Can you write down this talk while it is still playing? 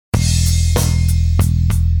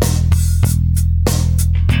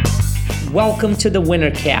Welcome to the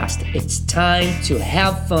Wintercast. It's time to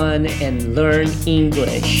have fun and learn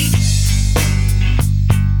English.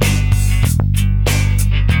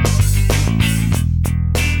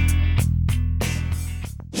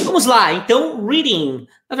 Vamos lá, então, reading.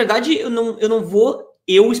 Na verdade, eu não vou,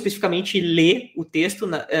 especificamente, ler o texto.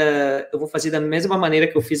 Eu vou fazer da mesma maneira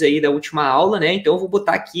que eu fiz aí da última aula, né? Então, eu vou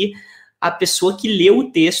botar aqui a pessoa que leu o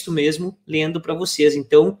texto mesmo, lendo para vocês.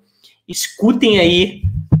 Então, escutem aí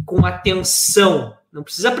com atenção. Não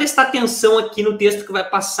precisa prestar atenção aqui no texto que vai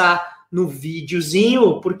passar no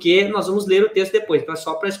videozinho, porque nós vamos ler o texto depois. Então, é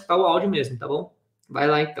só para escutar o áudio mesmo, tá bom? Vai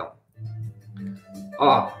lá, então.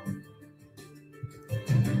 Ó.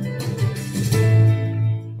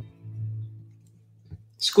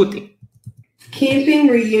 Escutem. Camping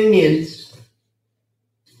reunion.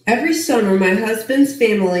 Every summer, my husband's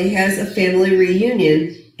family has a family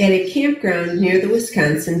reunion at a campground near the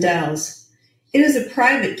Wisconsin Dells. It is a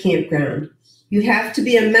private campground. You have to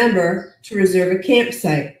be a member to reserve a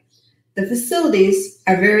campsite. The facilities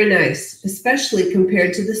are very nice, especially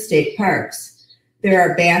compared to the state parks. There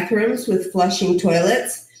are bathrooms with flushing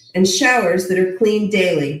toilets and showers that are cleaned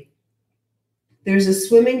daily. There's a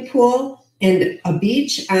swimming pool and a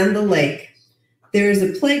beach on the lake. There is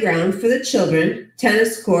a playground for the children,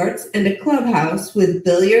 tennis courts, and a clubhouse with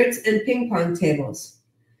billiards and ping pong tables.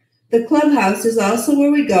 The clubhouse is also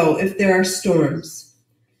where we go if there are storms.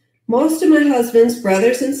 Most of my husband's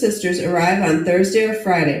brothers and sisters arrive on Thursday or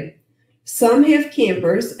Friday. Some have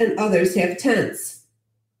campers and others have tents.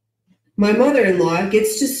 My mother-in-law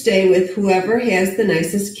gets to stay with whoever has the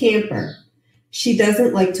nicest camper. She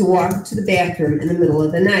doesn't like to walk to the bathroom in the middle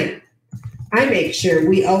of the night. I make sure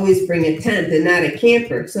we always bring a tent and not a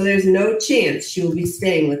camper, so there's no chance she will be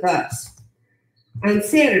staying with us. On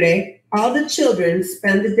Saturday, all the children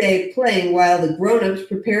spend the day playing while the grown-ups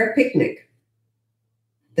prepare a picnic.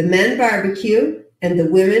 The men barbecue and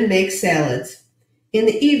the women make salads. In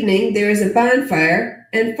the evening, there is a bonfire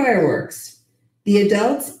and fireworks. The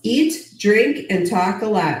adults eat, drink, and talk a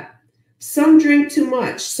lot. Some drink too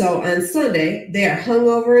much, so on Sunday, they are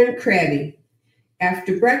hungover and crabby.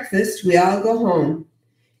 After breakfast, we all go home.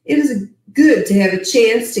 It is good to have a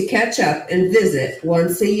chance to catch up and visit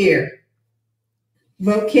once a year.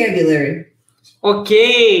 Vocabulary.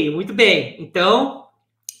 Ok, muito bem. Então,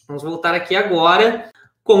 vamos voltar aqui agora.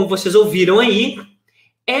 Como vocês ouviram aí,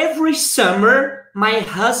 every summer, my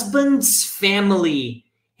husband's family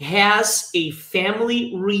has a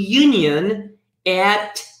family reunion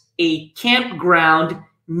at a campground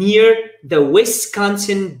near the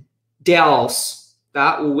Wisconsin Dells.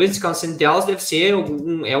 Tá? O Wisconsin Dells deve ser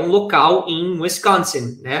um local em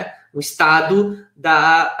Wisconsin, né? Um estado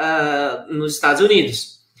nos Estados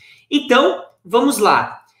Unidos. Então, vamos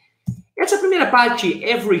lá. Essa primeira parte,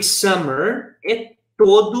 every summer, é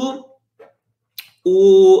todo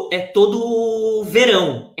o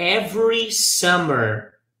verão. Every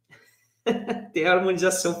summer. Tem a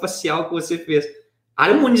harmonização facial que você fez.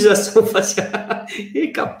 Harmonização facial.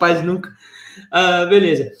 Capaz nunca.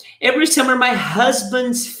 Beleza. Every summer, my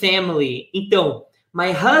husband's family. Então,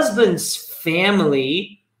 my husband's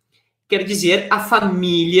family quer dizer a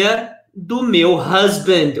família do meu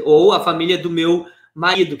husband, ou a família do meu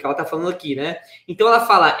marido, que ela tá falando aqui, né? Então, ela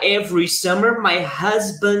fala, every summer, my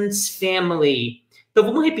husband's family. Então,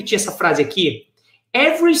 vamos repetir essa frase aqui.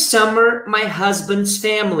 Every summer, my husband's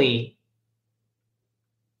family.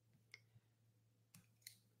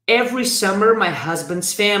 Every summer, my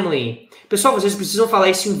husband's family. Pessoal, vocês precisam falar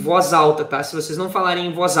isso em voz alta, tá? Se vocês não falarem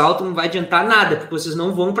em voz alta, não vai adiantar nada, porque vocês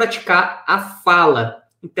não vão praticar a fala.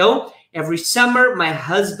 Então, every summer, my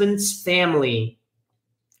husband's family.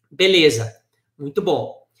 Beleza. Muito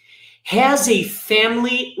bom. Has a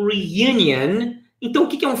family reunion. Então, o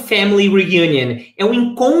que é um family reunion? É um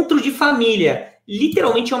encontro de família.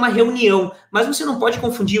 Literalmente é uma reunião. Mas você não pode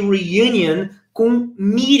confundir reunion com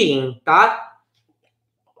meeting, tá?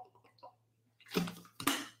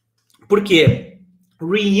 Por quê?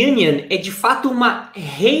 Reunion é de fato uma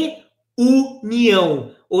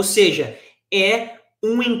reunião, ou seja, é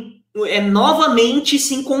novamente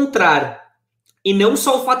se encontrar. E não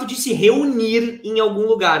só o fato de se reunir em algum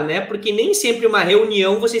lugar, né? Porque nem sempre uma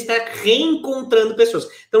reunião você está reencontrando pessoas.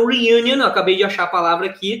 Então, reunion, eu acabei de achar a palavra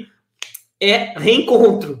aqui, é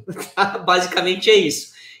reencontro. Tá? Basicamente é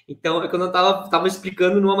isso. Então, é quando eu estava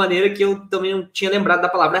explicando de uma maneira que eu também não tinha lembrado da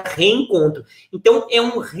palavra reencontro. Então, é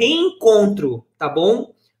um reencontro, tá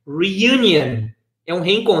bom? Reunion é um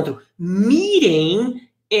reencontro. Meeting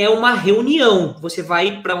é uma reunião. Você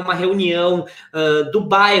vai para uma reunião do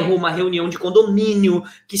bairro, uma reunião de condomínio,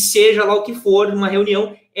 que seja lá o que for, uma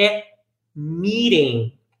reunião é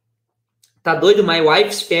meeting. Tá doido? My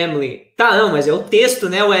wife's family. Tá, não, mas é o texto,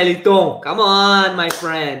 né, Wellington? Come on, my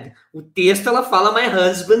friend. O texto, ela fala my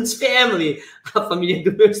husband's family. A família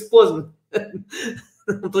do meu esposo.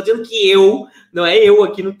 Não tô dizendo que não é eu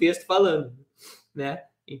aqui no texto falando, né?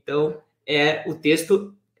 Então, o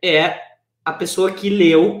texto é a pessoa que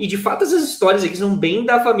leu, e de fato essas histórias aqui são bem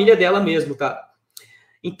da família dela mesmo, tá?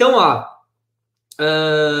 Então, ó,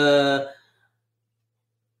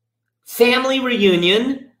 family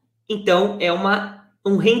reunion, então é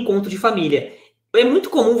um reencontro de família. É muito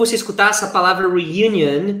comum você escutar essa palavra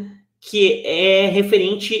reunion, que é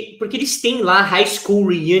referente, porque eles têm lá high school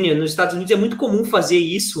reunion, nos Estados Unidos é muito comum fazer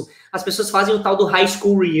isso, as pessoas fazem o tal do high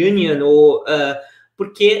school reunion,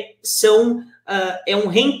 porque é um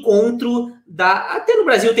reencontro até no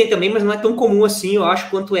Brasil tem também, mas não é tão comum assim, eu acho,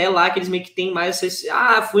 quanto é lá, que eles meio que tem mais,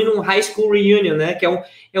 fui num high school reunion, né, que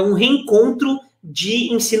é um reencontro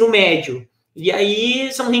de ensino médio. E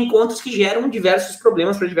aí são reencontros que geram diversos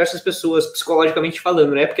problemas para diversas pessoas, psicologicamente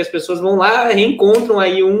falando, né? Porque as pessoas vão lá, reencontram,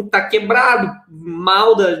 aí um tá quebrado,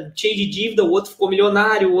 cheio de dívida, o outro ficou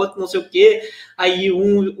milionário, o outro não sei o quê, aí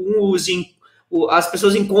as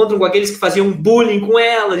pessoas encontram com aqueles que faziam bullying com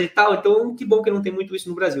elas e tal, então que bom que não tem muito isso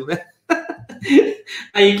no Brasil, né?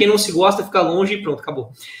 Aí quem não se gosta fica longe e pronto,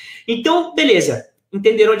 acabou. Então, beleza.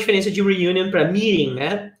 Entenderam a diferença de reunion para meeting,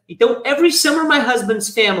 né? Então, every summer my husband's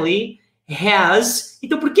family has.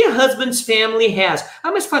 Então, por que husband's family has?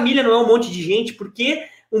 Mas família não é um monte de gente. Por que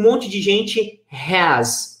um monte de gente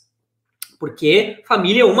has? Porque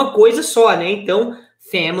família é uma coisa só, né? Então,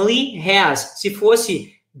 family has. Se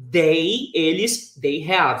fosse eles, they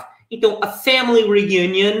have. Então, a family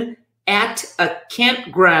reunion at a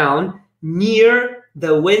campground near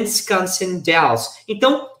the Wisconsin Dells.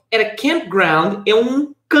 Então, era campground, é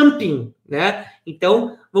um camping, né?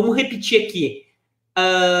 Então, vamos repetir aqui.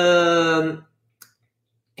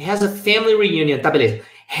 Has a family reunion. Tá, beleza.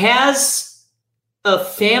 Has a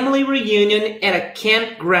family reunion at a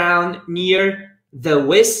campground near the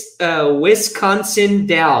Wisconsin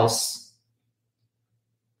Dells.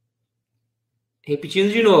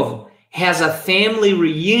 Repetindo de novo. Has a family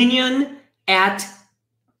reunion at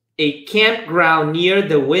a campground near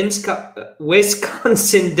the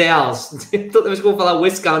Wisconsin Dells. Toda vez que eu vou falar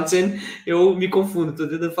Wisconsin, eu me confundo. Tô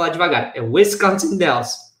tentando falar devagar. É Wisconsin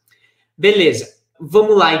Dells. Beleza.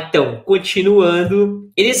 Vamos lá, então.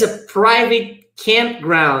 Continuando. It is a private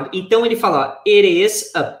campground. Então, ele fala, ó, it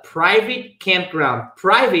is a private campground.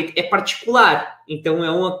 Private é particular. Então,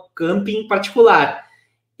 é um camping particular.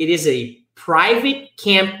 It is a private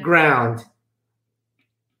campground.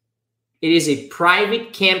 It is a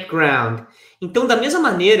private campground. Então, da mesma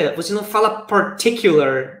maneira, você não fala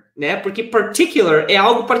particular, né? Porque particular é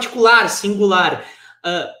algo particular, singular.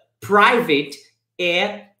 Private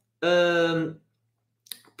é...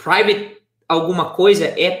 private alguma coisa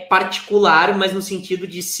é particular, mas no sentido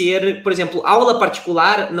de ser... Por exemplo, aula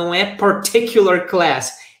particular não é particular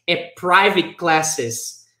class, é private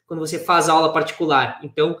classes, quando você faz aula particular.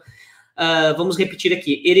 Então, vamos repetir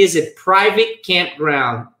aqui. It is a private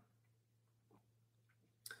campground.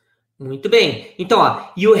 Muito bem. Então,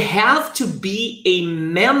 ó, you have to be a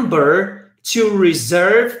member to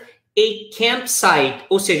reserve a campsite.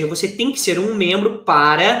 Ou seja, você tem que ser um membro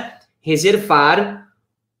para reservar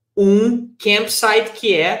um campsite,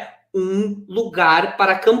 que é um lugar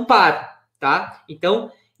para acampar, tá?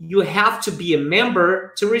 Então, you have to be a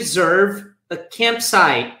member to reserve a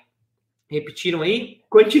campsite. Repetiram aí?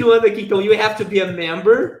 Continuando aqui, então, you have to be a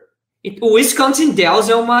member. O Wisconsin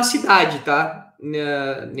Dells é uma cidade, tá?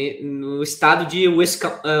 No estado de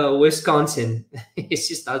Wisconsin.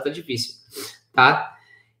 Esse estado tá difícil, tá?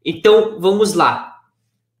 Então, vamos lá.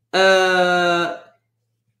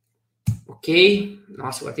 Ok.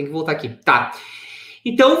 Nossa, agora tem que voltar aqui. Tá.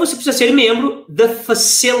 Então, você precisa ser membro. The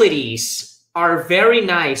facilities are very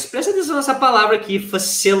nice. Presta atenção nessa palavra aqui,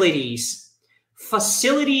 facilities.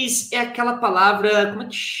 Facilities é aquela palavra... Como é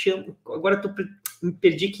que chama? Agora me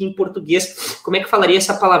perdi aqui em português. Como é que falaria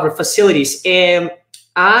essa palavra? Facilities.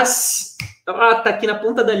 Tá aqui na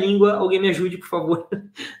ponta da língua. Alguém me ajude, por favor.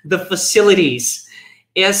 The facilities.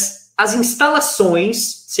 As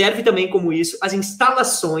instalações, serve também como isso, as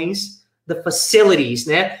instalações, the facilities,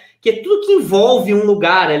 né? Que é tudo que envolve um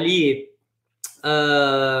lugar ali.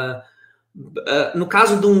 No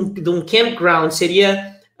caso de um campground,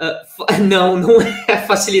 seria... não é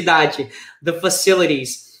facilidade. The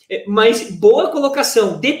facilities. Mas boa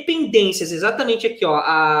colocação. Dependências, exatamente aqui, ó.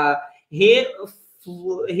 A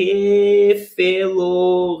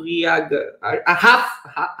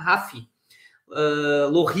RAF.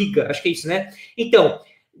 Lorriga, acho que é isso, né? Então,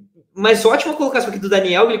 mas ótima colocação aqui do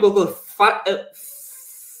Daniel, ele colocou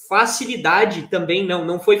facilidade também,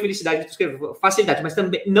 não foi felicidade que tu escreveu, facilidade, mas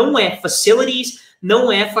também não é facilities,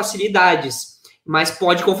 não é facilidades, mas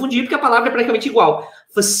pode confundir porque a palavra é praticamente igual.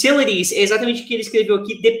 Facilities é exatamente o que ele escreveu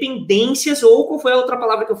aqui, dependências, ou qual foi a outra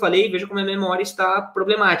palavra que eu falei? Veja como a memória está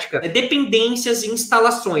problemática. Dependências e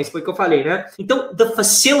instalações, foi o que eu falei, né? Então, the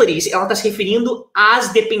facilities, ela está se referindo às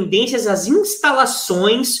dependências, às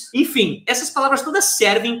instalações, enfim, essas palavras todas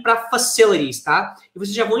servem para facilities, tá? E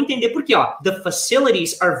vocês já vão entender por quê, ó. The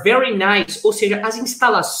facilities are very nice, ou seja, as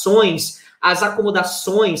instalações, as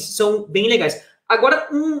acomodações são bem legais. Agora,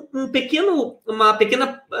 uma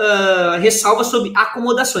pequena ressalva sobre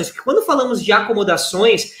acomodações, porque quando falamos de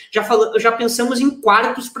acomodações, já pensamos em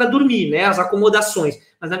quartos para dormir, né? As acomodações.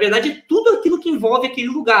 Mas, na verdade, é tudo aquilo que envolve aquele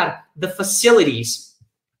lugar, the facilities.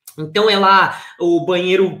 Então, é lá o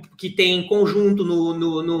banheiro que tem conjunto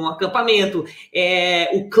no acampamento,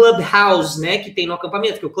 o clubhouse, né, que tem no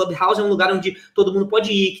acampamento, que o clubhouse é um lugar onde todo mundo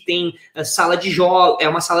pode ir, que tem sala de jogos,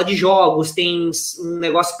 uma sala de jogos, tem um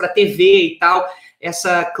negócio para TV e tal.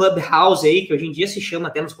 Essa clubhouse aí, que hoje em dia se chama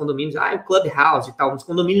até nos condomínios, o clubhouse e tal. Nos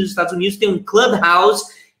condomínios dos Estados Unidos tem um clubhouse,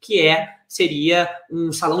 que seria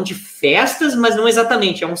um salão de festas, mas não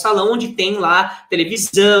exatamente. É um salão onde tem lá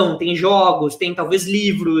televisão, tem jogos, tem talvez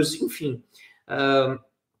livros, enfim.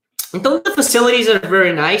 Então, the facilities are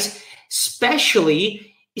very nice,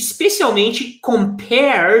 especialmente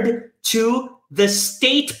compared to the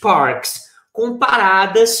state parks,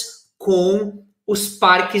 comparadas com os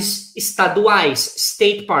parques estaduais,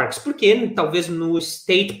 state parks. Porque talvez no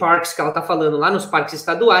state parks que ela está falando lá, nos parques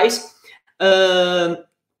estaduais,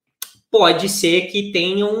 pode ser que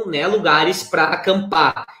tenham, né, lugares para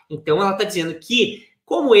acampar. Então, ela está dizendo que,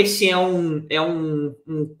 como esse é um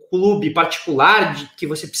clube particular que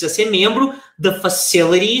você precisa ser membro, the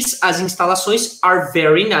facilities, as instalações, are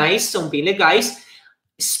very nice, são bem legais,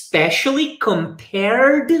 especially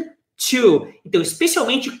compared to. Então,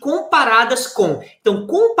 especialmente comparadas com. Então,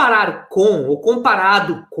 comparar com, ou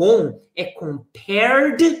comparado com, é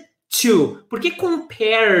compared to. Por que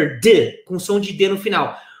compared, com som de D no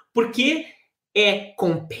final? Porque é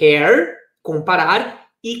compare, comparar,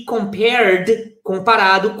 e compared,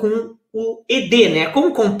 comparado com o ED, né?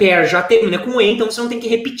 Como compare já termina com E, então você não tem que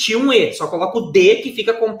repetir um E, só coloca o D que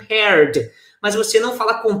fica compared. Mas você não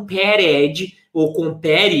fala compared ou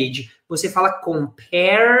compared, você fala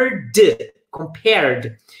compared.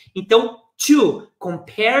 Então, to,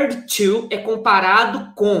 compared to, é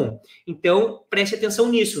comparado com. Então, preste atenção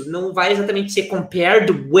nisso. Não vai exatamente ser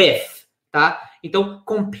compared with, tá? Então,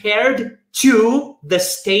 compared to the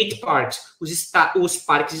state parks, os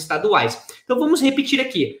parques estaduais. Então, vamos repetir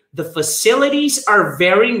aqui. The facilities are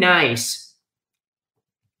very nice.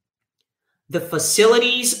 The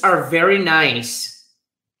facilities are very nice.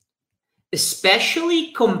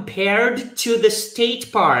 Especially compared to the state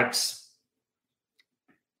parks.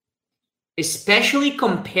 Especially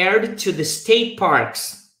compared to the state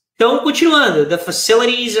parks. Então, continuando. The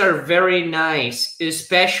facilities are very nice,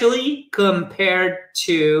 especially compared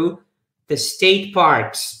to the state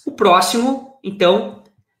parks. O próximo, então,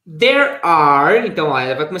 there are... Então, ó,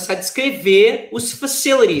 ela vai começar a descrever os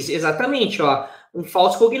facilities. Exatamente, ó. Um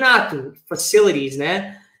falso cognato. Facilities,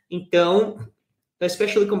 né? Então,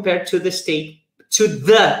 especially compared to the state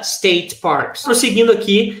parks. Prosseguindo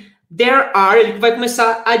aqui, there are... Ele vai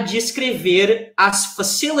começar a descrever as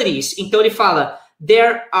facilities. Então, ele fala...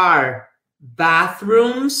 There are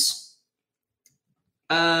bathrooms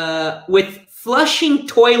with flushing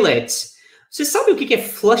toilets. Você sabe o que é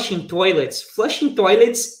flushing toilets? Flushing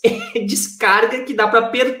toilets é descarga que dá para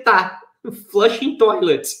apertar. Flushing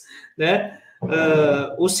toilets, né?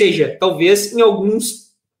 Ou seja, talvez em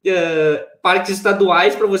alguns parques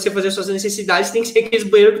estaduais, para você fazer suas necessidades, tem que ser aqueles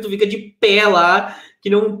banheiros que tu fica de pé lá,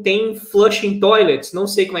 que não tem flushing toilets. Não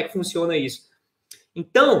sei como é que funciona isso.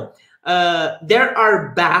 Então... there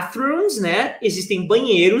are bathrooms, né? Existem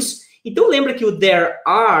banheiros. Então, lembra que o there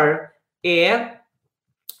are é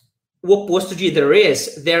o oposto de there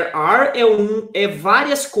is. There are é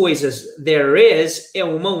várias coisas. There is é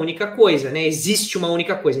uma única coisa, né? Existe uma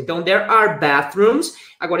única coisa. Então, there are bathrooms.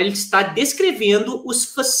 Agora, ele está descrevendo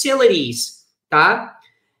os facilities, tá?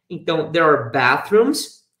 Então, there are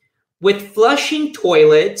bathrooms with flushing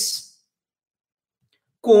toilets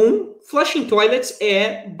com... Flushing toilets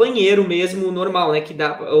é banheiro mesmo, normal, né? Que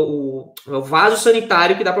dá o vaso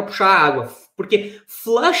sanitário que dá para puxar a água. Porque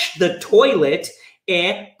flush the toilet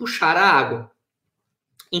é puxar a água.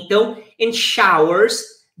 Então, in showers,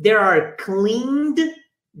 there are cleaned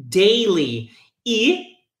daily. E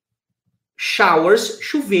showers,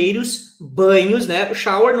 chuveiros, banhos, né? O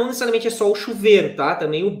shower não necessariamente é só o chuveiro, tá?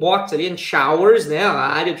 Também o box ali, in showers, né? A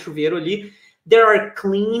área do chuveiro ali. They are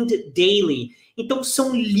cleaned daily. Então,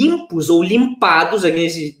 são limpos ou limpados,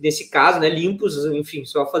 nesse caso, né? Limpos, enfim,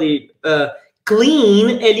 só falei.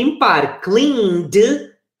 Clean é limpar.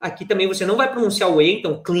 Cleaned, aqui também você não vai pronunciar o E,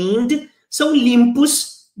 então cleaned, são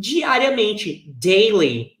limpos diariamente.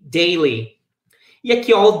 Daily, daily. E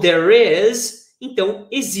aqui, ó, there is, então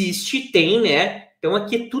existe, tem, né? Então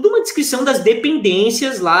aqui é tudo uma descrição das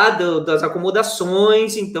dependências lá, das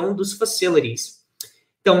acomodações, então dos facilities.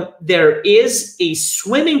 Então, there is a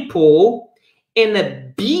swimming pool and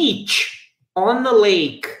a beach on the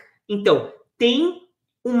lake. Então, tem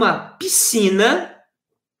uma piscina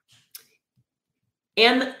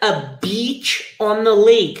and a beach on the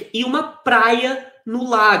lake. E uma praia no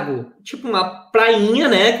lago. Tipo uma prainha,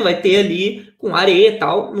 né? Que vai ter ali com areia e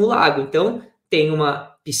tal no lago. Então, tem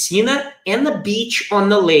uma piscina and a beach on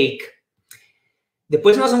the lake.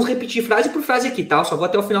 Depois nós vamos repetir frase por frase aqui, tá? Eu só vou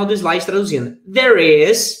até o final do slide traduzindo. There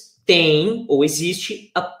is, tem, ou existe,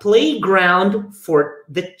 a playground for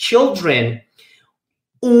the children.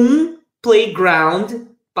 Um playground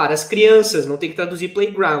para as crianças. Não tem que traduzir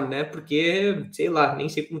playground, né? Porque, sei lá, nem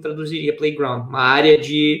sei como traduziria playground. Uma área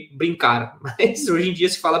de brincar. Mas hoje em dia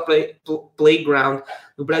se fala playground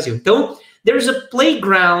no Brasil. Então, there's a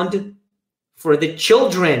playground for the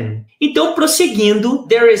children. Então, prosseguindo,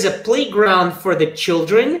 there is a playground for the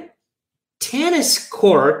children, tennis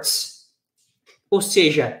courts, ou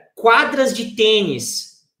seja, quadras de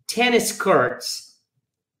tênis, tennis courts.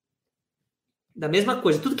 Da mesma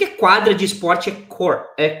coisa, tudo que é quadra de esporte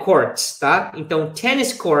é courts, tá? Então,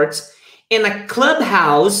 tennis courts and a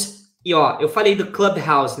clubhouse, e ó, eu falei do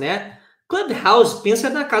clubhouse, né? Clubhouse, pensa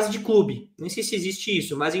na casa de clube. Nem sei se existe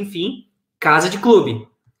isso, mas enfim, casa de clube.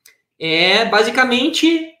 É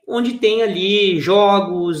basicamente onde tem ali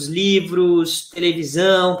jogos, livros,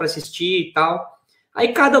 televisão para assistir e tal.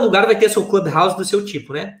 Aí cada lugar vai ter seu clubhouse do seu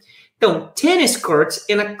tipo, né? Então, tennis courts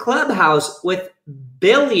and a clubhouse with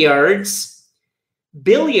billiards.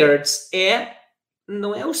 Billiards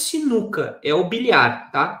não é o sinuca, é o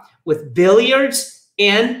bilhar, tá? With billiards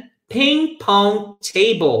and ping pong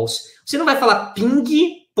tables. Você não vai falar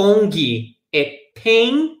ping pong, é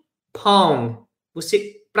ping pong.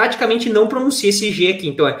 Você praticamente não pronuncia esse G aqui,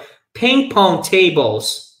 então é ping pong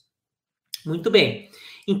tables. Muito bem.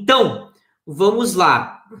 Então, vamos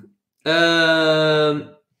lá.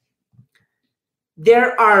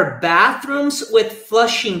 There are bathrooms with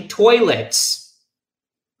flushing toilets.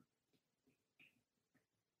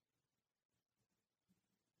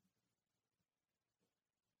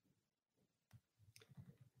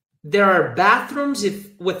 There are bathrooms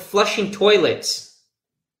with flushing toilets.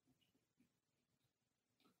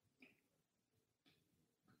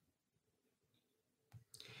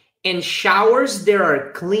 And showers that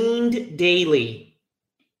are cleaned daily.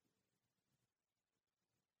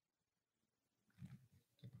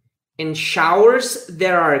 And showers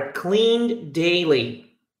that are cleaned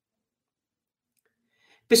daily.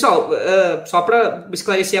 Pessoal, só para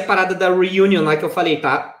esclarecer a parada da reunion lá que eu falei,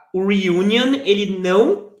 tá? O reunion, ele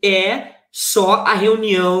não é só a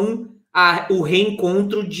reunião, o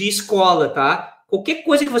reencontro de escola, tá? Qualquer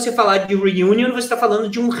coisa que você falar de reunion, você está falando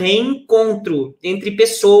de um reencontro entre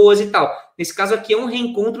pessoas e tal. Nesse caso aqui é um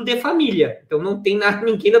reencontro de família. Então não tem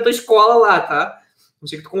ninguém da tua escola lá, tá? Não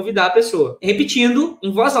sei que tu convidar a pessoa. Repetindo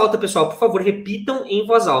em voz alta, pessoal. Por favor, repitam em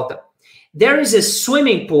voz alta. There is a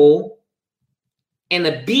swimming pool and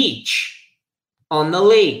a beach on the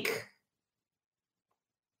lake.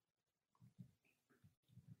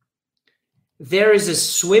 There is a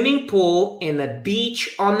swimming pool and a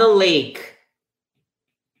beach on the lake.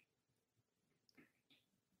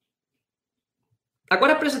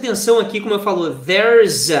 Agora presta atenção aqui, como eu falo,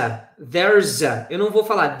 there's a. Eu não vou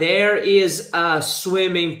falar there is a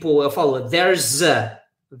swimming pool. Eu falo there's a.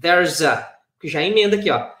 Que já emenda aqui,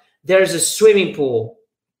 ó. There's a swimming pool.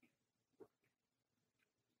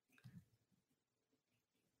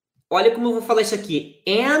 Olha como eu vou falar isso aqui.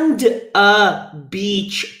 And a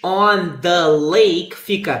beach on the lake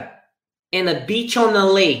fica and a beach on the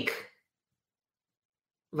lake.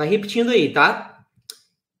 Vai repetindo aí, tá?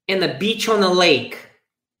 And a beach on the lake.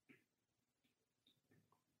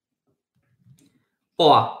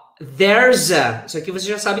 Ó, there's a. Isso aqui você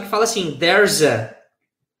já sabe que fala assim. There's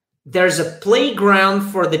a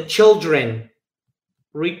playground for the children.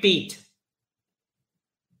 Repeat.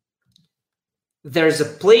 There's a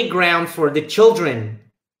playground for the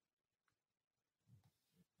children.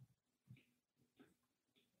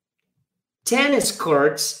 Tennis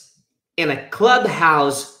courts and a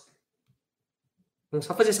clubhouse. Vamos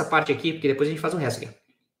só fazer essa parte aqui, porque depois a gente faz o resto aqui.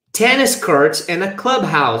 Tennis courts and a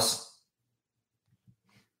clubhouse.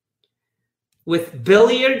 with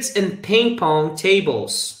billiards and ping pong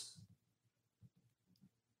tables.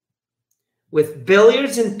 With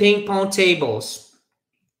billiards and ping pong tables.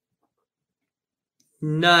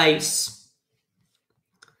 Nice.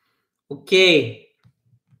 Ok.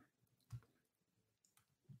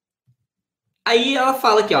 Aí ela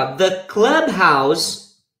fala aqui, ó. The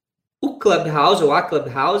clubhouse, o clubhouse ou a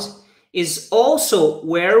clubhouse, is also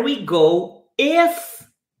where we go if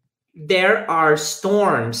there are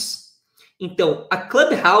storms. Então, a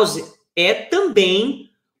clubhouse é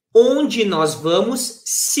também onde nós vamos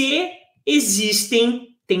se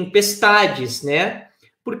existem tempestades, né?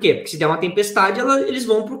 Por quê? Porque se der uma tempestade, eles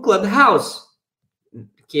vão para o clubhouse,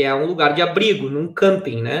 que é um lugar de abrigo, num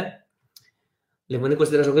camping, né? Levando em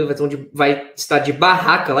consideração que vai estar de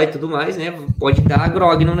barraca lá e tudo mais, né? Pode dar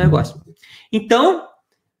grog no negócio. Então,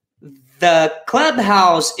 the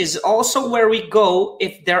clubhouse is also where we go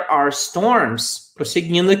if there are storms.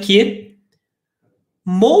 Prosseguindo aqui.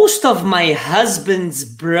 Most of my husband's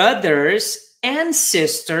brothers and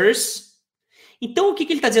sisters. Então, o que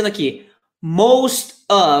ele está dizendo aqui? Most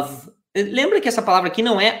of. Lembra que essa palavra aqui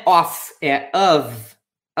não é of, é of.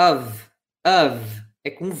 É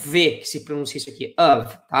com V que se pronuncia isso aqui,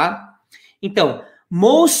 of, tá? Então,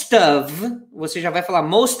 most of, você já vai falar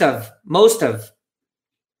most of.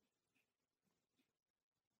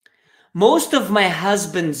 Most of my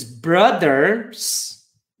husband's brothers.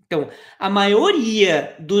 Então, a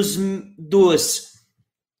maioria dos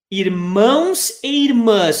irmãos e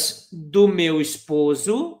irmãs do meu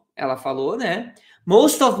esposo, ela falou, né?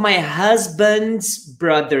 Most of my husband's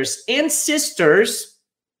brothers and sisters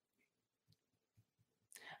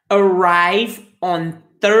arrive on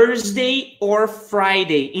Thursday or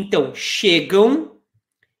Friday. Então, chegam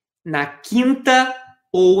na quinta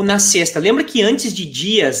ou na sexta. Lembra que antes de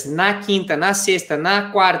dias, na quinta, na sexta,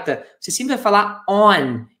 na quarta, você sempre vai falar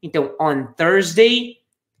on. Então, on Thursday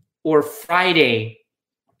or Friday.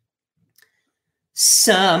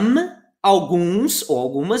 Some, alguns, ou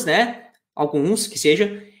algumas, né? Alguns, que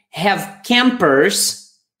seja, have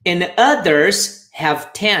campers and others have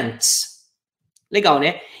tents. Legal,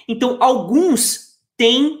 né? Então, alguns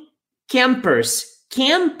têm campers.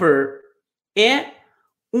 Camper é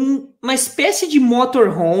uma espécie de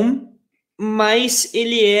motorhome, mas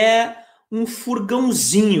ele é um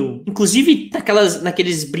furgãozinho. Inclusive,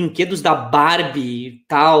 naqueles brinquedos da Barbie e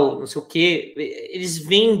tal, não sei o quê, eles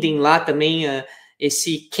vendem lá também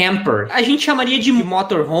esse camper. A gente chamaria de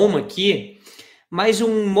motorhome aqui, mas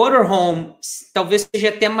um motorhome talvez seja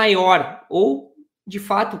até maior, ou de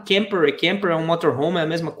fato, camper é um motorhome, é a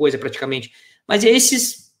mesma coisa praticamente. Mas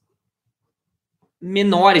esses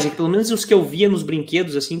menores, pelo menos os que eu via nos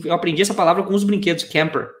brinquedos, assim, eu aprendi essa palavra com os brinquedos,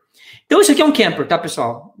 camper. Então isso aqui é um camper, tá,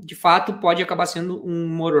 pessoal? De fato, pode acabar sendo um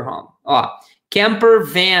motorhome. Ó, camper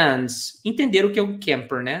vans. Entenderam o que é um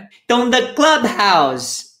camper, né? Então, the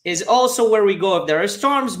clubhouse is also where we go if there are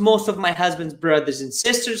storms. Most of my husband's brothers and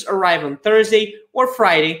sisters arrive on Thursday or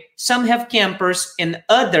Friday. Some have campers and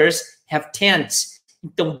others have tents.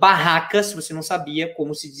 Então, barraca, se você não sabia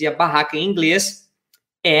como se dizia barraca em inglês,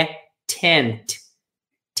 é tent.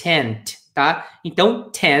 Tent, tá? Então,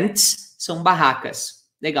 tents são barracas.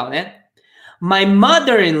 Legal, né? My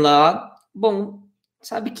mother-in-law, bom,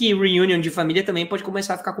 sabe que reunion de família também pode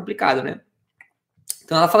começar a ficar complicado, né?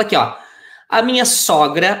 Então, ela fala aqui, ó, a minha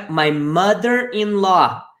sogra, my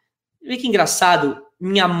mother-in-law. Vê que engraçado,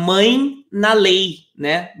 minha mãe na lei,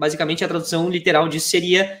 né? Basicamente, a tradução literal disso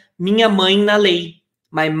seria minha mãe na lei.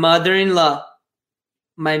 My mother-in-law.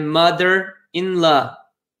 My mother-in-law.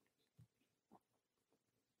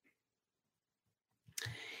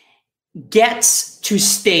 Gets to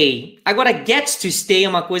stay. Agora, gets to stay é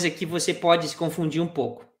uma coisa que você pode se confundir um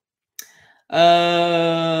pouco.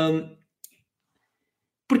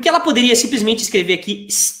 Porque ela poderia simplesmente escrever aqui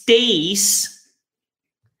stays,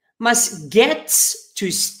 mas gets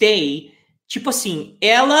to stay, tipo assim,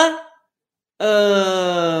 ela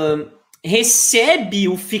recebe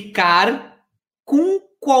o ficar com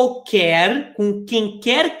quem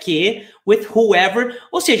quer que, with whoever,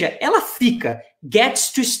 ou seja, ela fica,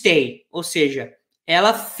 gets to stay, ou seja,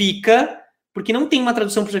 ela fica, porque não tem uma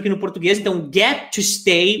tradução para isso aqui no português, então get to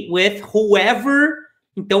stay with whoever,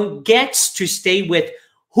 então gets to stay with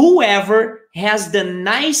whoever has the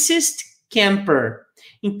nicest camper.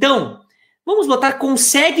 Então, vamos botar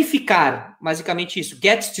consegue ficar, basicamente isso,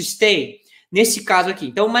 gets to stay, nesse caso aqui.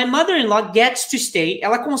 Então, my mother-in-law gets to stay,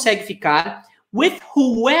 ela consegue ficar with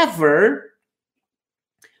whoever,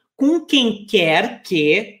 com quem quer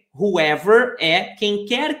que, whoever é quem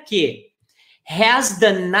quer que, has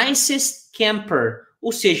the nicest camper,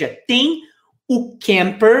 ou seja, tem o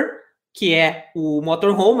camper que é o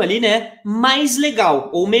motorhome ali, né? Mais legal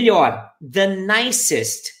ou melhor. The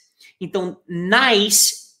nicest. Então,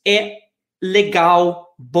 nice é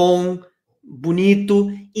legal, bom,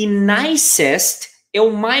 bonito. E nicest é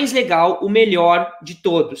o mais legal, o melhor de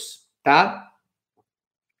todos, tá?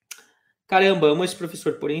 Caramba, amo esse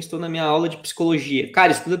professor, porém estou na minha aula de psicologia.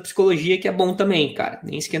 Cara, estuda psicologia que é bom também, cara.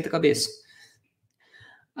 Nem esquenta a cabeça.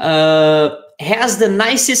 Has the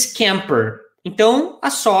nicest camper. Então, a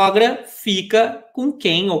sogra fica com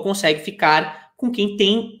quem, ou consegue ficar com quem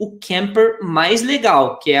tem o camper mais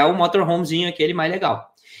legal, que é o motorhomezinho aquele mais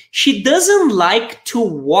legal. She doesn't like to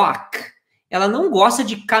walk. Ela não gosta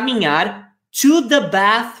de caminhar to the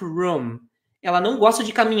bathroom. Ela não gosta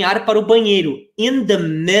de caminhar para o banheiro. In the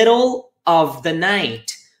middle of the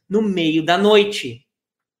night. No meio da noite.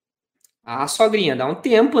 A sogrinha dá um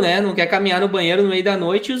tempo, né? Não quer caminhar no banheiro no meio da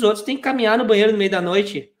noite e os outros têm que caminhar no banheiro no meio da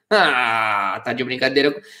noite. Ah, tá de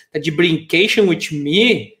brincadeira, tá de brincation with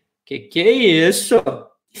me? Que é isso?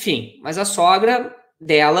 Enfim, mas a sogra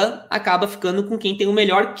dela acaba ficando com quem tem o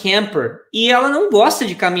melhor camper. E ela não gosta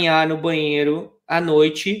de caminhar no banheiro à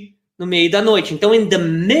noite, no meio da noite. Então, in the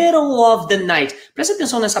middle of the night. Presta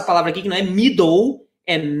atenção nessa palavra aqui, que não é middle,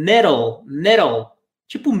 é middle.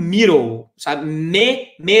 Tipo middle, sabe?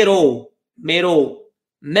 Middle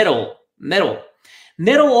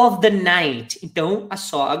of the night. Então, a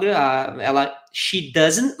sogra, she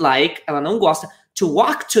doesn't like, ela não gosta to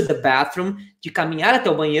walk to the bathroom, de caminhar até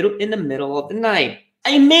o banheiro in the middle of the night.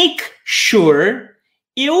 I make sure,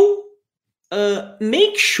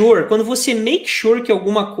 make sure, quando você make sure que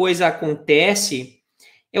alguma coisa acontece,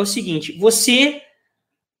 é o seguinte, você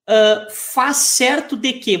faz certo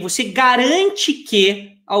de que, você garante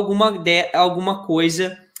que alguma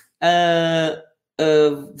coisa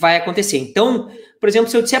vai acontecer. Então, por exemplo,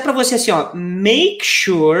 se eu disser para você assim, ó, make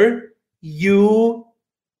sure you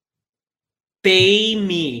pay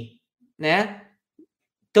me, né?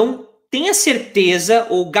 Então, tenha certeza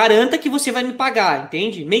ou garanta que você vai me pagar,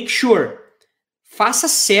 entende? Make sure. Faça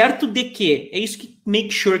certo de que. É isso que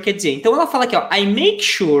make sure quer dizer. Então, ela fala aqui, ó, I make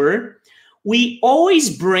sure we always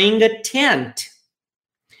bring a tent.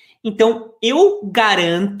 Então, eu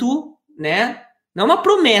garanto, né? Não é uma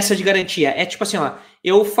promessa de garantia, é tipo assim, ó,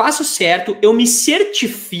 eu faço certo, eu me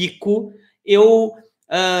certifico, eu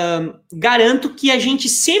garanto que a gente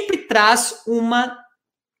sempre traz uma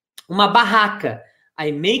barraca.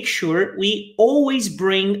 I make sure we always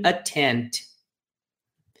bring a tent.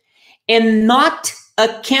 And not a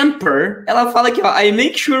camper. Ela fala aqui, ó, I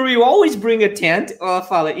make sure we always bring a tent. Ela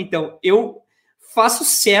fala, então, eu faço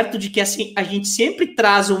certo de que assim, a gente sempre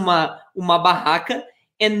traz uma barraca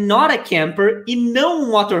and not a camper, e não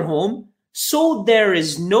um motorhome, so there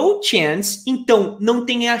is no chance, então não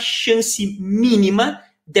tem a chance mínima,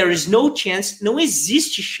 there is no chance, não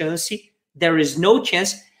existe chance, there is no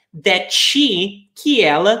chance that que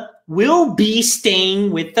ela, will be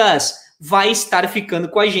staying with us, vai estar ficando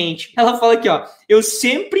com a gente. Ela fala aqui, ó, eu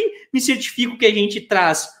sempre me certifico que a gente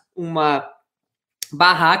traz uma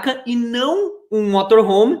barraca e não um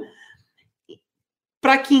motorhome,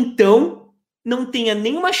 para que então não tenha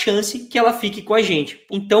nenhuma chance que ela fique com a gente.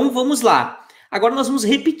 Então, vamos lá. Agora nós vamos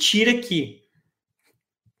repetir aqui.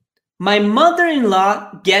 My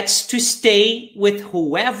mother-in-law gets to stay with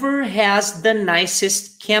whoever has the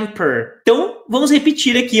nicest camper. Então, vamos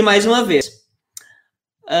repetir aqui mais uma vez.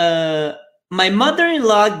 My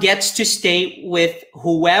mother-in-law gets to stay with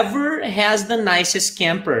whoever has the nicest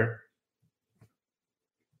camper.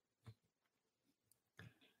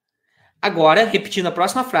 Agora, repetindo a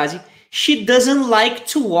próxima frase. She doesn't like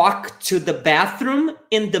to walk to the bathroom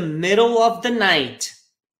in the middle of the night.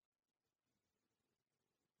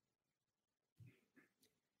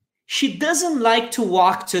 She doesn't like to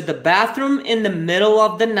walk to the bathroom in the middle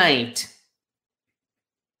of the night.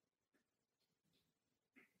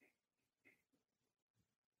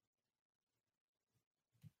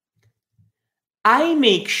 I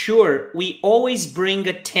make sure we always bring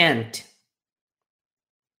a tent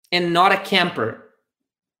and not a camper.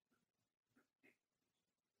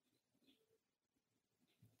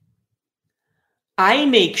 I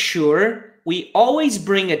make sure we always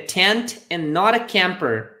bring a tent and not a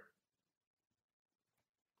camper.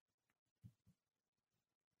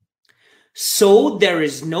 So there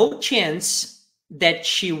is no chance that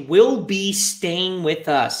she will be staying with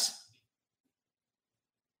us.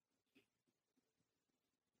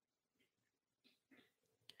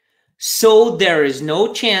 So there is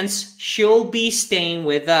no chance she'll be staying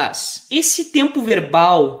with us. Esse tempo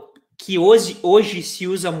verbal que hoje se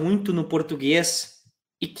usa muito no português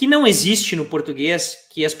e que não existe no português,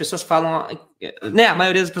 que as pessoas falam, né, a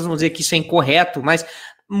maioria das pessoas vão dizer que isso é incorreto, mas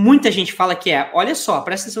muita gente fala que é, olha só,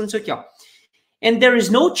 presta atenção nisso aqui, ó. And there is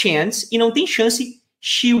no chance, e não tem chance,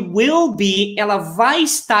 she will be, ela vai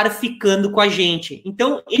estar ficando com a gente.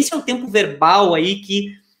 Então, esse é o tempo verbal aí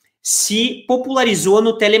que se popularizou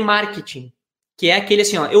no telemarketing, que é aquele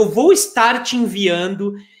assim, ó, eu vou estar te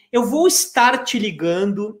enviando, eu vou estar te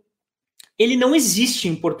ligando. Ele não existe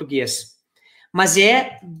em português, mas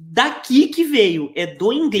é daqui que veio, é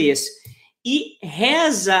do inglês. E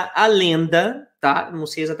reza a lenda, tá? Não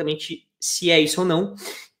sei exatamente se é isso ou não,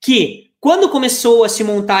 que quando começou a se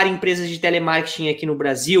montar empresas de telemarketing aqui no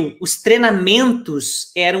Brasil, os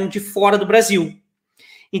treinamentos eram de fora do Brasil.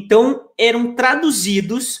 Então, eram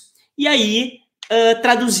traduzidos, e aí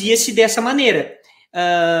traduzia-se dessa maneira.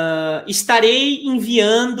 Estarei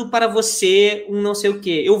enviando para você um não sei o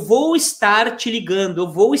quê. Eu vou estar te ligando,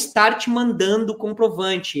 eu vou estar te mandando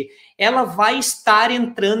comprovante. Ela vai estar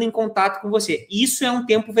entrando em contato com você. Isso é um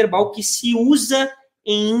tempo verbal que se usa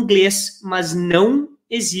em inglês, mas não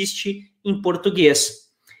existe em português.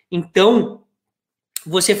 Então,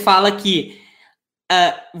 você fala que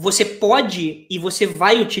você pode e você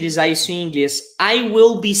vai utilizar isso em inglês. I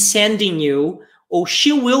will be sending you, ou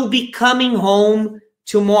she will be coming home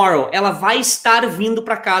tomorrow. Ela vai estar vindo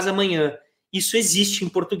para casa amanhã. Isso existe em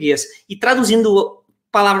português. E traduzindo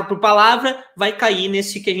palavra por palavra, vai cair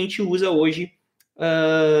nesse que a gente usa hoje.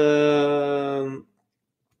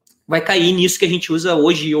 Vai cair nisso que a gente usa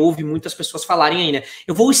hoje e ouve muitas pessoas falarem aí, né?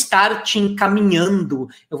 Eu vou estar te encaminhando,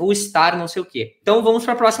 eu vou estar não sei o quê. Então, vamos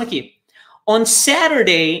para a próxima aqui. On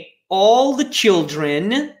Saturday, all the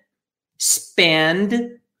children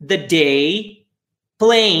spend the day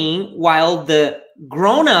playing while the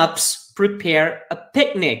grown-ups prepare a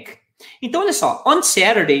picnic. Então, olha só. On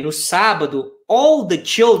Saturday, no sábado, all the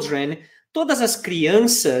children, todas as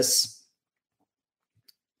crianças...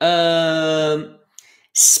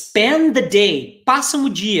 spend the day, passam o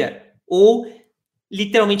dia, ou,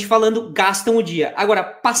 literalmente falando, gastam o dia. Agora,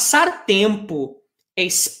 passar tempo é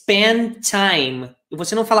spend time. E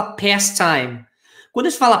você não fala pastime.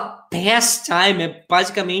 Quando você fala pastime, é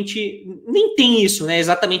basicamente, nem tem isso, né?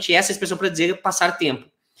 Exatamente essa expressão para dizer passar tempo.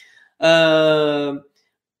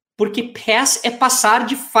 Porque pass é passar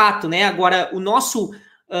de fato, né? Agora, o nosso,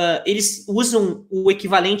 eles usam o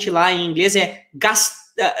equivalente lá em inglês, é gastar.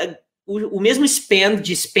 O mesmo spend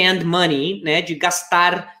de spend money, né, de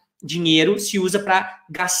gastar dinheiro, se usa para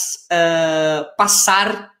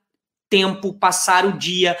passar tempo, passar o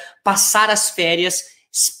dia, passar as férias,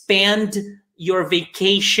 spend your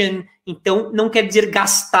vacation. Então, não quer dizer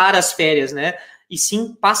gastar as férias, né, e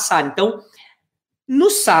sim passar. Então, no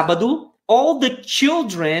sábado, all the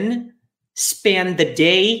children spend the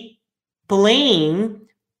day playing.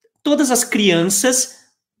 Todas as crianças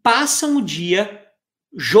passam o dia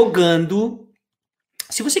jogando.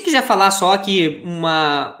 Se você quiser falar só aqui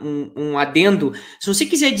um adendo, se você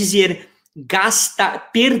quiser dizer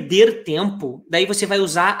perder tempo, daí você vai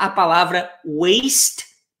usar a palavra waste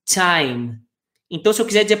time. Então, se eu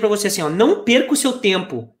quiser dizer para você assim, ó, não perca o seu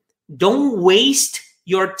tempo, don't waste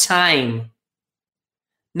your time.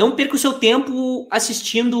 Não perca o seu tempo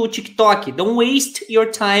assistindo o TikTok, don't waste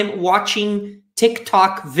your time watching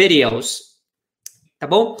TikTok videos. Tá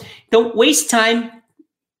bom? Então, waste time,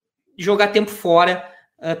 jogar tempo fora,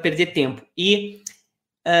 perder tempo. E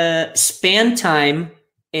spend time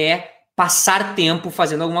é passar tempo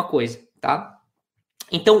fazendo alguma coisa, tá?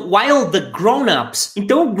 Então, while the grown-ups.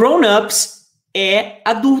 Então, grown-ups é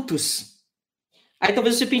adultos. Aí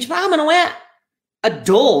talvez você pense, mas não é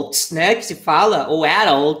adults, né, que se fala, ou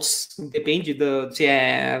adults, depende se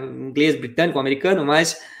é inglês, britânico, americano,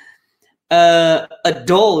 mas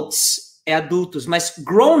adults é adultos, mas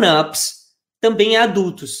grown-ups também é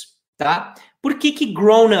adultos. Tá? Por que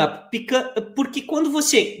grown up? Porque quando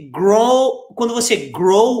você grow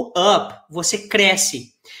up, você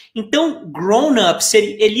cresce. Então, grown up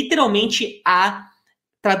é literalmente a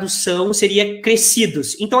tradução seria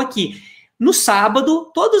crescidos. Então, aqui, no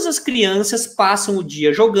sábado, todas as crianças passam o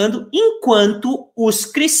dia jogando, enquanto os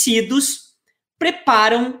crescidos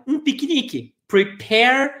preparam um piquenique.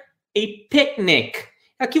 Prepare a picnic.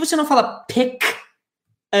 Aqui você não fala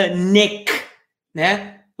nick,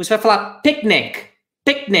 né? Você vai falar picnic.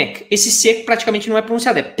 Picnic. Esse C praticamente não é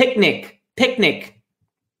pronunciado. É picnic. Picnic.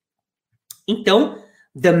 Então,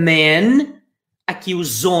 the men, aqui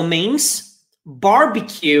os homens,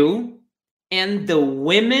 barbecue, and the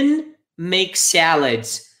women make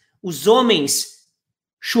salads. Os homens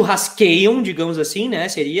churrasqueiam, digamos assim, né?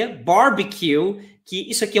 Seria barbecue, que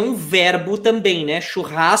isso aqui é um verbo também, né?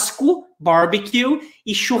 Churrasco, barbecue,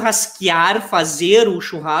 e churrasquear, fazer o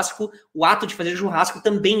churrasco, o ato de fazer o churrasco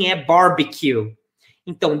também é barbecue.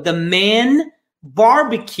 Então, the men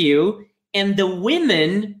barbecue and the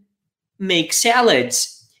women make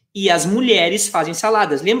salads. E as mulheres fazem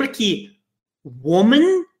saladas. Lembra que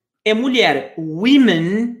woman é mulher,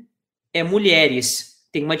 women é mulheres.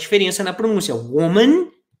 Tem uma diferença na pronúncia.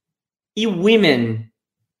 Woman e women,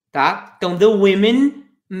 tá? Então, the women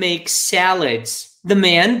make salads. The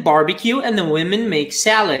men barbecue and the women make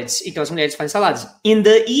salads. Então, as mulheres fazem saladas. In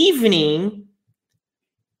the evening,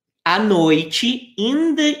 à noite,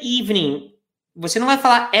 in the evening. Você não vai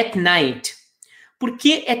falar at night,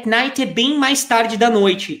 porque at night é bem mais tarde da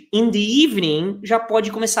noite. In the evening já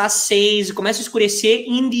pode começar às 6, começa a escurecer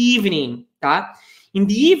in the evening, tá? In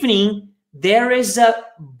the evening, there is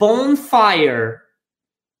a bonfire.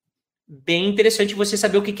 Bem interessante você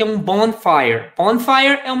saber o que é um bonfire.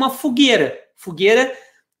 Bonfire é uma fogueira. Fogueira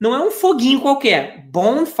não é um foguinho qualquer.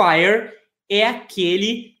 Bonfire é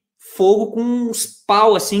aquele fogo com uns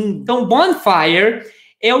pau assim. Então, bonfire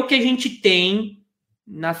é o que a gente tem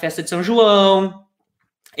na festa de São João.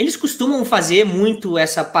 Eles costumam fazer muito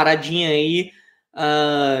essa paradinha aí.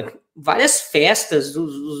 Várias festas,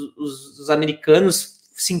 os americanos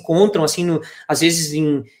se encontram assim, às vezes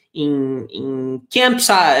em camps,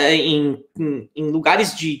 em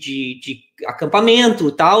lugares de acampamento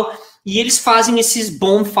e tal, e eles fazem esses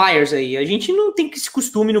bonfires aí. A gente não tem esse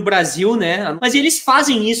costume no Brasil, né? Mas eles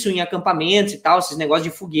fazem isso em acampamentos e tal, esses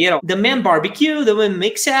negócios de fogueira. The men barbecue, the women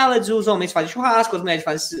make salads, os homens fazem churrasco, as mulheres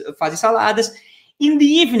fazem saladas. In the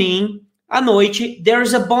evening, à noite,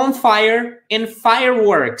 there's a bonfire and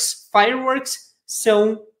fireworks. Fireworks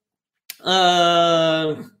são...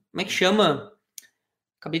 como é que chama?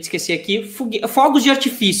 Acabei de esquecer aqui. Fogos de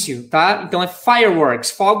artifício, tá? Então é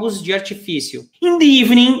fireworks, fogos de artifício. In the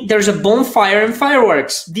evening, there's a bonfire and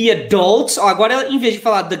fireworks. The adults, agora em vez de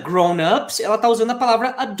falar the grown-ups, ela tá usando a palavra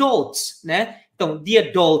adults, né? Então, the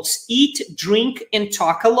adults eat, drink and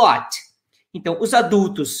talk a lot. Então, os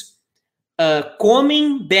adultos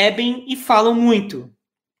comem, bebem e falam muito.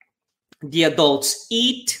 The adults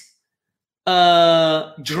eat,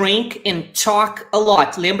 drink and talk a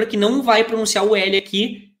lot. Lembra que não vai pronunciar o L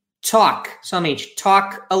aqui. Talk, somente.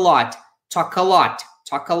 Talk a lot. Talk a lot.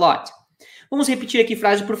 Talk a lot. Vamos repetir aqui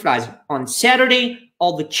frase por frase. On Saturday,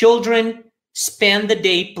 all the children spend the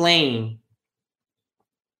day playing.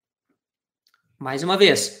 Mais uma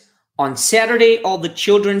vez. On Saturday, all the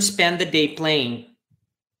children spend the day playing.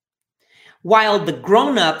 While the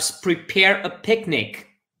grown-ups prepare a picnic.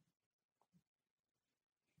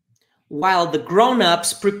 While the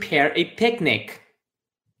grown-ups prepare a picnic.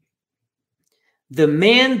 The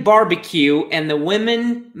men barbecue and the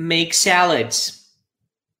women make salads.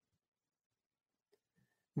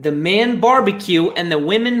 The men barbecue and the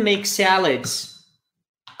women make salads.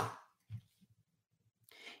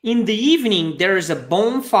 In the evening, there is a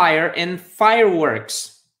bonfire and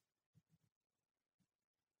fireworks.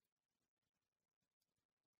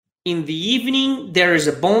 In the evening, there is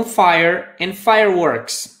a bonfire and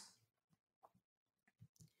fireworks.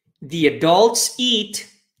 The adults eat,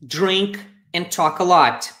 drink, and talk a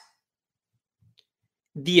lot.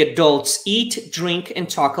 The adults eat, drink, and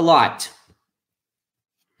talk a lot.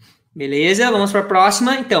 Beleza? Vamos para a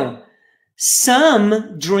próxima. Então,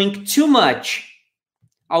 some drink too much.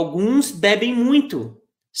 Alguns bebem muito.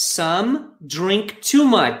 Some drink too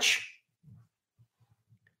much.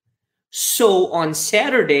 So on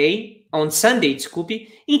Sunday,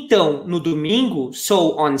 desculpe. Então, no domingo,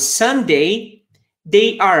 so on Sunday,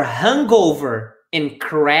 they are hungover and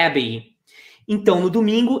crabby. Então, no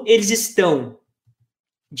domingo, eles estão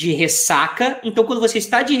de ressaca. Então, quando você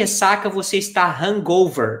está de ressaca, você está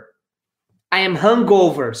hungover. I am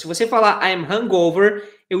hungover. Se você falar I am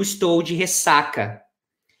hungover, eu estou de ressaca.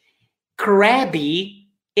 Crabby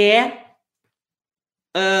é...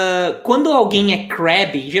 quando alguém é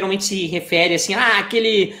crabby, geralmente se refere assim,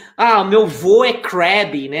 o meu vô é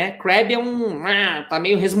crabby, né? Crabby é tá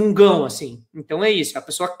meio resmungão, assim. Então é isso, a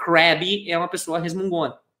pessoa crabby é uma pessoa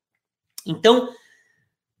resmungona. Então,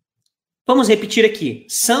 vamos repetir aqui.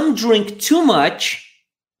 Some drink too much,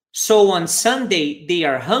 so on Sunday they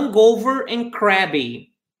are hungover and crabby.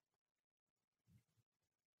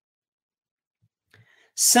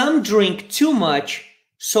 Some drink too much,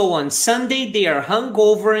 so on Sunday they are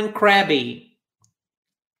hungover and crabby.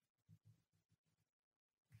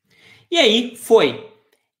 E aí foi.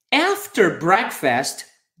 After breakfast,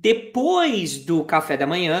 depois do café da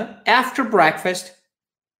manhã, after breakfast,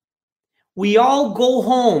 we all go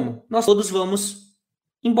home. Nós todos vamos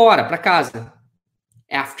embora para casa.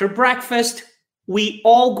 After breakfast, we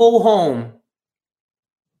all go home.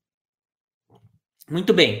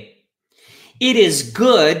 Muito bem. It is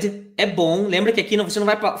good, é bom. Lembra que aqui você não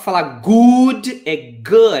vai falar good, é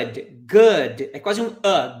good. good. É quase um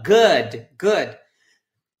good, good.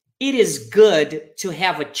 It is good to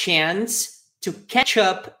have a chance to catch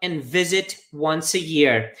up and visit once a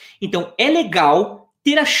year. Então, é legal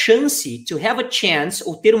ter a chance, to have a chance,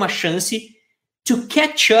 ou ter uma chance, to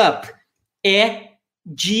catch up, é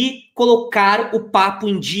de colocar o papo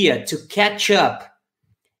em dia, to catch up.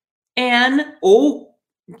 And, ou,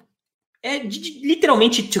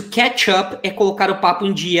 literalmente, to catch up é colocar o papo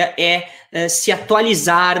em dia, se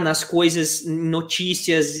atualizar nas coisas,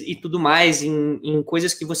 notícias e tudo mais, em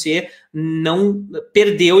coisas que você não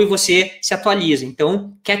perdeu e você se atualiza.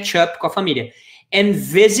 Então, catch up com a família. And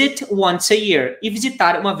visit once a year. E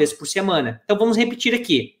visitar uma vez por semana. Então, vamos repetir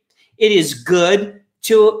aqui. It is good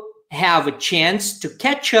to have a chance to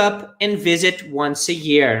catch up and visit once a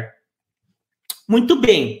year. Muito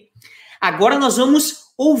bem. Agora nós vamos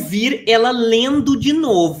ouvir ela lendo de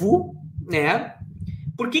novo, né?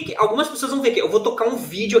 Porque algumas pessoas vão ver que eu vou tocar um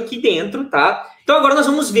vídeo aqui dentro, tá? Então agora nós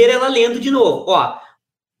vamos ver ela lendo de novo. Ó.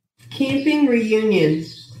 Camping reunion.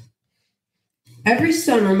 Every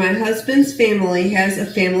summer, my husband's family has a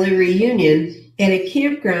family reunion at a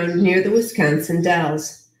campground near the Wisconsin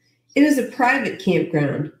Dells. It is a private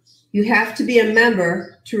campground. You have to be a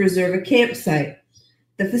member to reserve a campsite.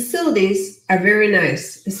 The facilities are very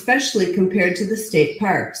nice, especially compared to the state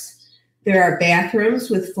parks. There are bathrooms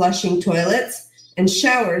with flushing toilets and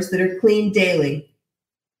showers that are cleaned daily.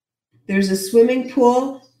 There's a swimming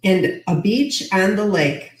pool and a beach on the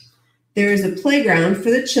lake. There is a playground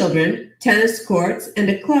for the children, tennis courts, and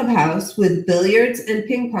a clubhouse with billiards and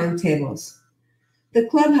ping pong tables. The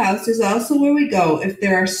clubhouse is also where we go if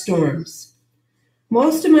there are storms.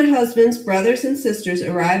 Most of my husband's brothers and sisters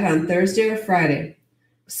arrive on Thursday or Friday.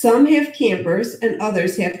 Some have campers and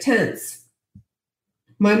others have tents.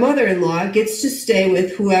 My mother-in-law gets to stay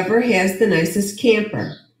with whoever has the nicest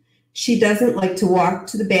camper. She doesn't like to walk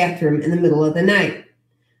to the bathroom in the middle of the night.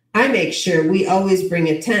 I make sure we always bring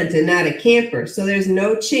a tent and not a camper, so there's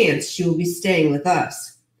no chance she will be staying with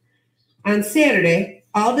us. On Saturday,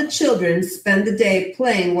 all the children spend the day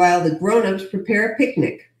playing while the grown-ups prepare a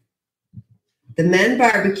picnic. The men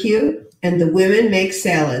barbecue and the women make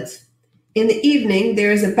salads. In the evening,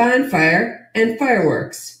 there is a bonfire and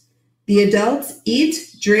fireworks. The adults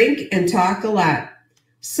eat, drink, and talk a lot.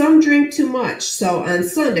 Some drink too much, so on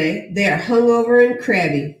Sunday, they are hungover and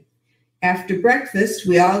crabby. After breakfast,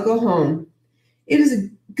 we all go home. It is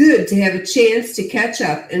good to have a chance to catch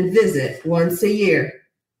up and visit once a year.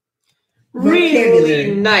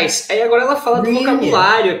 Really nice. Aí agora ela fala do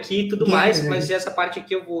vocabulário aqui e tudo mais, mas essa parte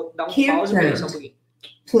aqui eu vou dar um pause para pensar um pouquinho.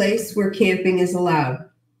 Place where camping is allowed.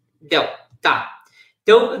 Deu, tá.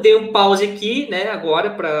 Então eu dei um pause aqui, né,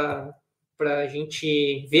 agora para a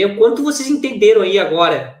gente ver o quanto vocês entenderam aí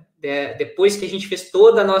agora, depois que a gente fez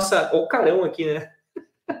toda a nossa... Ó, o carão aqui, né?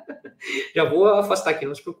 Já vou afastar aqui,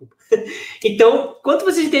 não se preocupe. Então, quanto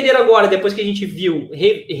vocês entenderam agora, depois que a gente reviu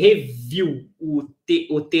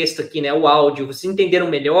o texto aqui, né, o áudio, vocês entenderam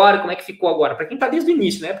melhor? Como é que ficou agora? Para quem está desde o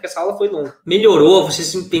início, né, porque essa aula foi longa. Melhorou?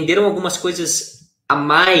 Vocês entenderam algumas coisas a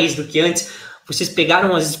mais do que antes? Vocês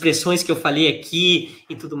pegaram as expressões que eu falei aqui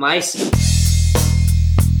e tudo mais?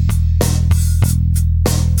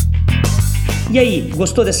 E aí,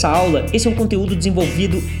 gostou dessa aula? Esse é um conteúdo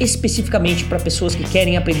desenvolvido especificamente para pessoas que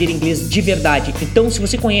querem aprender inglês de verdade. Então, se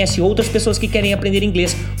você conhece outras pessoas que querem aprender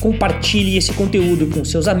inglês, compartilhe esse conteúdo com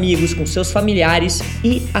seus amigos, com seus familiares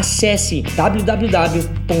e acesse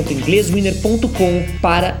www.ingleswinner.com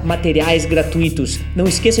para materiais gratuitos. Não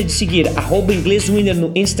esqueça de seguir @ingleswinner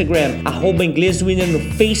no Instagram, @ingleswinner no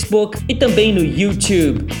Facebook e também no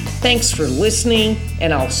YouTube. Thanks for listening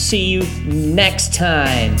and I'll see you next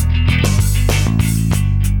time.